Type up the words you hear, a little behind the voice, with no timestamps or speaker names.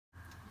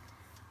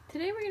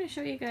Today we're going to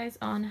show you guys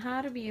on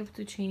how to be able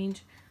to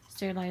change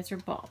sterilizer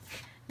bulb.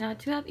 Now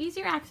to have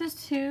easier access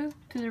to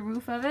the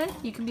roof of it,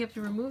 you can be able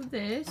to remove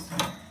this.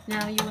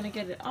 Now you want to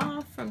get it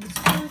off from the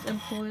screws and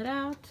pull it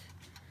out.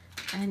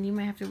 And you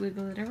might have to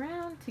wiggle it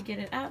around to get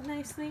it out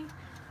nicely.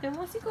 Then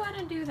once you go ahead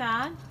and do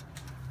that,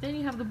 then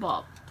you have the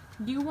bulb.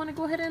 You want to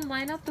go ahead and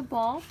line up the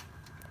bulb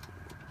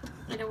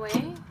in a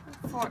way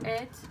for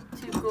it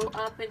to go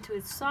up into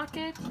its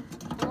socket.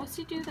 And once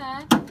you do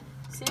that,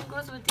 same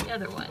goes with the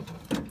other one.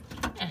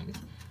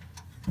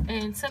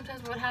 And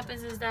sometimes what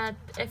happens is that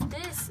if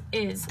this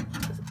is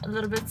a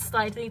little bit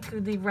slightly to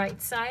the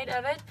right side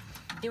of it,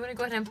 you want to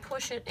go ahead and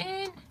push it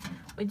in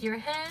with your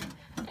hand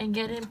and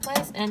get it in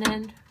place and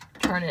then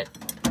turn it.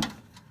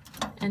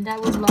 And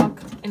that would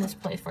lock in its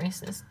place. For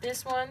instance,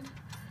 this one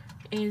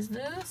is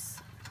loose.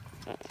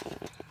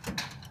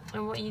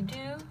 And what you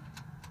do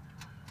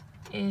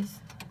is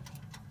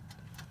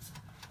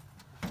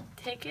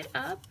take it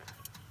up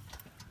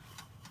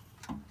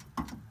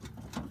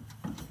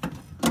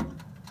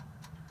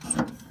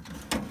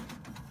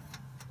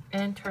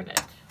and turn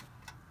it.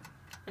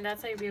 And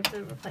that's how you'll be able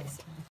to replace it.